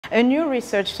A new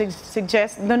research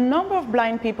suggests the number of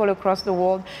blind people across the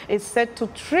world is set to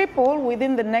triple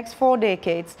within the next 4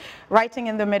 decades. Writing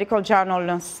in the medical journal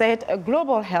Lancet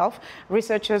Global Health,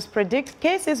 researchers predict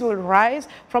cases will rise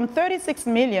from 36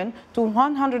 million to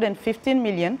 115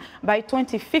 million by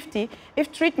 2050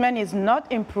 if treatment is not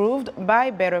improved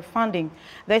by better funding.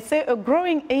 They say a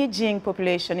growing aging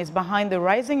population is behind the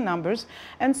rising numbers,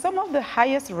 and some of the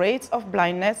highest rates of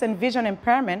blindness and vision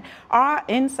impairment are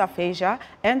in South Asia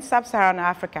and Sub-Saharan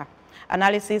Africa.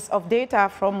 Analysis of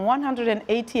data from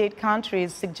 188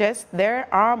 countries suggests there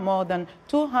are more than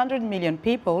 200 million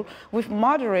people with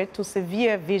moderate to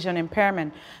severe vision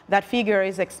impairment. That figure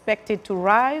is expected to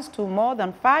rise to more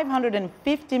than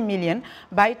 550 million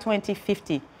by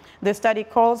 2050. The study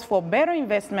calls for better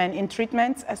investment in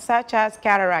treatments such as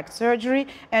cataract surgery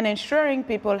and ensuring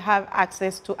people have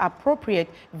access to appropriate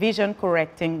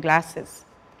vision-correcting glasses.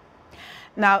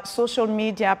 Now, social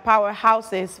media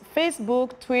powerhouses,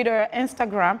 Facebook, Twitter,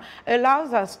 Instagram,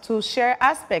 allows us to share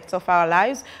aspects of our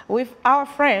lives with our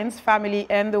friends, family,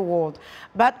 and the world.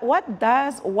 But what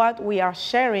does what we are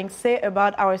sharing say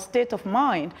about our state of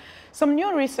mind? Some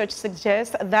new research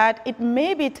suggests that it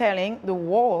may be telling the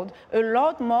world a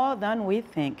lot more than we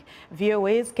think.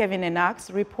 VOA's Kevin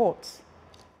Enax reports.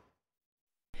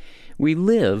 We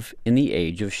live in the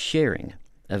age of sharing.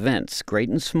 Events, great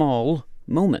and small,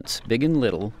 moments, big and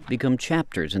little, become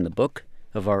chapters in the book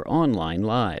of our online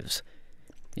lives.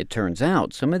 It turns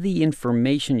out some of the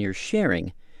information you're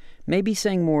sharing may be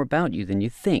saying more about you than you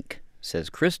think, says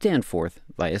Chris Danforth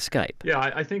via Skype. Yeah,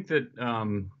 I think that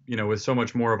with so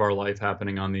much more of our life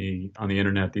happening on the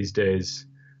internet these days,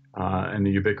 and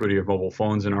the ubiquity of mobile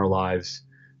phones in our lives,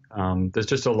 there's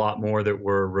just a lot more that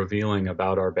we're revealing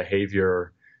about our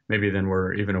behavior, maybe than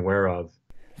we're even aware of.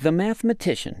 The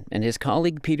mathematician and his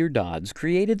colleague Peter Dodds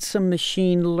created some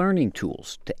machine learning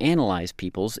tools to analyze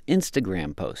people's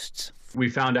Instagram posts. We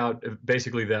found out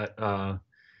basically that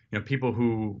people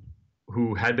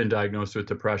who had been diagnosed with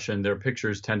depression, their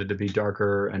pictures tended to be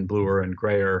darker and bluer and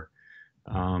grayer.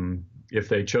 If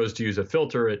they chose to use a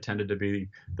filter, it tended to be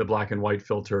the black and white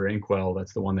filter Inkwell.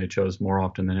 That's the one they chose more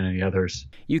often than any others.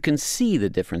 You can see the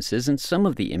differences in some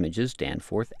of the images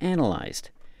Danforth analyzed.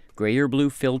 Grayer blue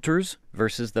filters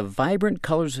versus the vibrant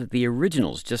colors of the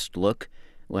originals just look,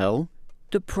 well,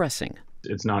 depressing.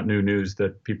 It's not new news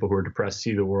that people who are depressed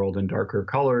see the world in darker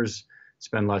colors,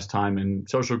 spend less time in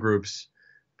social groups,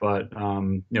 but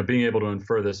being able to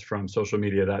infer this from social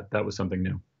media, that was something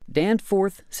new.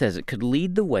 Danforth says it could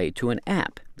lead the way to an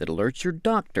app that alerts your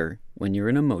doctor when you're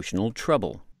in emotional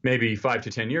trouble. Maybe 5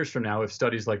 to 10 years from now, if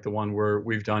studies like the one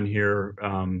we've done here,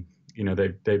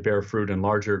 they bear fruit in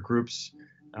larger groups,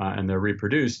 and they're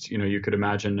reproduced, you could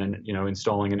imagine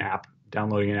installing an app,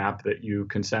 downloading an app that you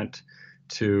consent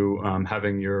to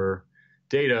having your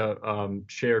data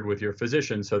shared with your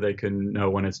physician so they can know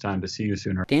when it's time to see you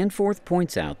sooner. Danforth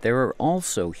points out there are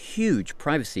also huge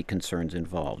privacy concerns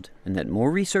involved and that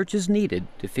more research is needed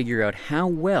to figure out how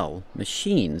well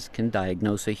machines can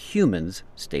diagnose a human's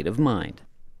state of mind.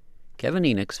 Kevin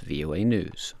Enax, VOA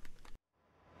News.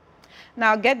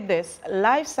 Now get this,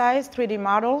 life-size 3D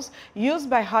models used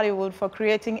by Hollywood for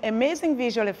creating amazing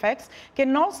visual effects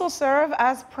can also serve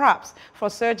as props for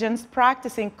surgeons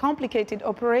practicing complicated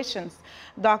operations.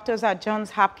 Doctors at Johns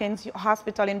Hopkins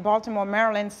Hospital in Baltimore,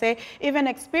 Maryland say even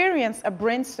experienced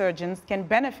brain surgeons can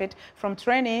benefit from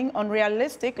training on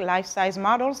realistic life-size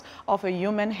models of a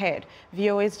human head.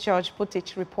 VOA's George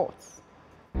Putich reports.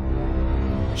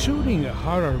 Shooting a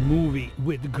horror movie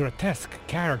with grotesque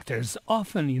characters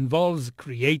often involves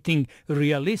creating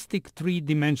realistic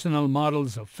three-dimensional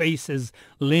models of faces,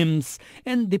 limbs,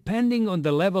 and depending on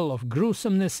the level of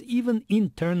gruesomeness, even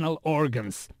internal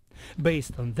organs.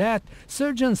 Based on that,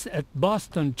 surgeons at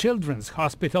Boston Children's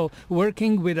Hospital,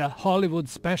 working with a Hollywood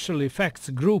special effects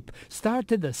group,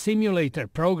 started a simulator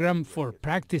program for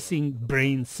practicing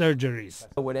brain surgeries.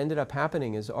 What ended up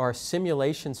happening is our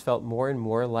simulations felt more and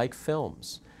more like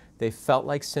films. They felt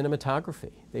like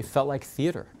cinematography. They felt like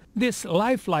theater. This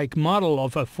lifelike model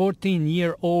of a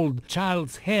 14-year-old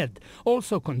child's head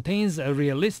also contains a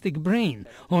realistic brain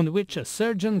on which a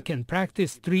surgeon can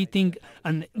practice treating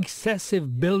an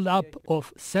excessive buildup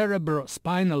of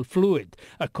cerebrospinal fluid,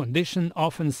 a condition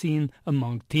often seen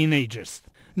among teenagers.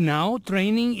 Now,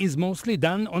 training is mostly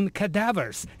done on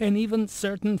cadavers and even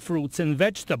certain fruits and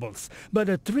vegetables. But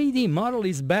a 3D model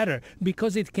is better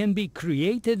because it can be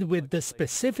created with the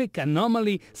specific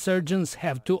anomaly surgeons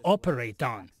have to operate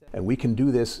on. And we can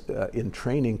do this in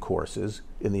training courses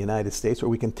in the United States, or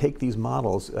we can take these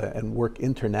models and work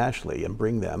internationally and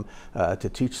bring them to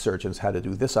teach surgeons how to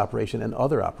do this operation and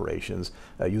other operations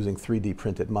using 3D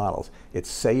printed models. It's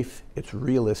safe, it's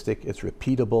realistic, it's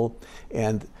repeatable,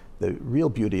 and the real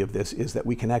beauty of this is that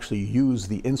we can actually use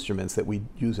the instruments that we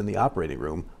use in the operating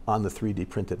room on the 3D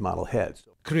printed model heads.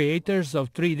 Creators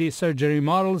of 3D surgery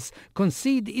models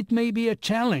concede it may be a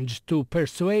challenge to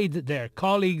persuade their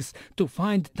colleagues to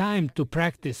find time to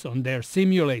practice on their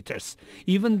simulators,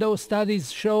 even though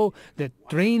studies show that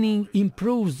training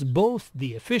improves both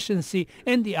the efficiency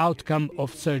and the outcome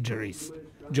of surgeries.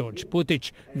 George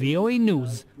Putic, VOA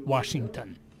News,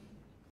 Washington.